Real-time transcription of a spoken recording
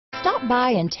Stop by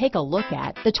and take a look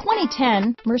at the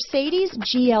 2010 Mercedes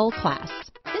GL Class.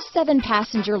 This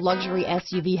 7-passenger luxury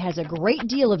SUV has a great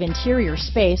deal of interior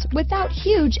space without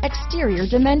huge exterior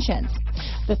dimensions.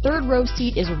 The third row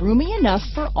seat is roomy enough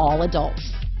for all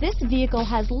adults. This vehicle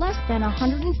has less than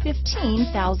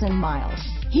 115,000 miles.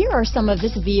 Here are some of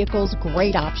this vehicle's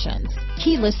great options: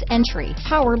 keyless entry,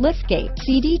 power liftgate,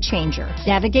 CD changer,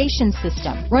 navigation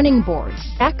system, running boards,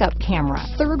 backup camera,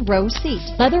 third row seat,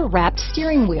 leather wrapped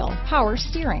steering wheel, power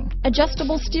steering,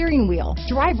 adjustable steering wheel,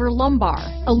 driver lumbar,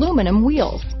 aluminum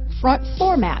wheels, front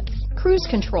floor mats, cruise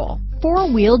control,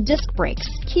 4-wheel disc brakes,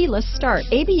 keyless start,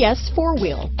 ABS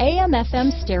 4-wheel,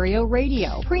 AM/FM stereo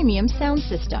radio, premium sound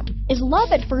system. Is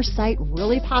love at first sight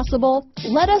really possible?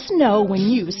 Let us know when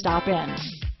you stop in.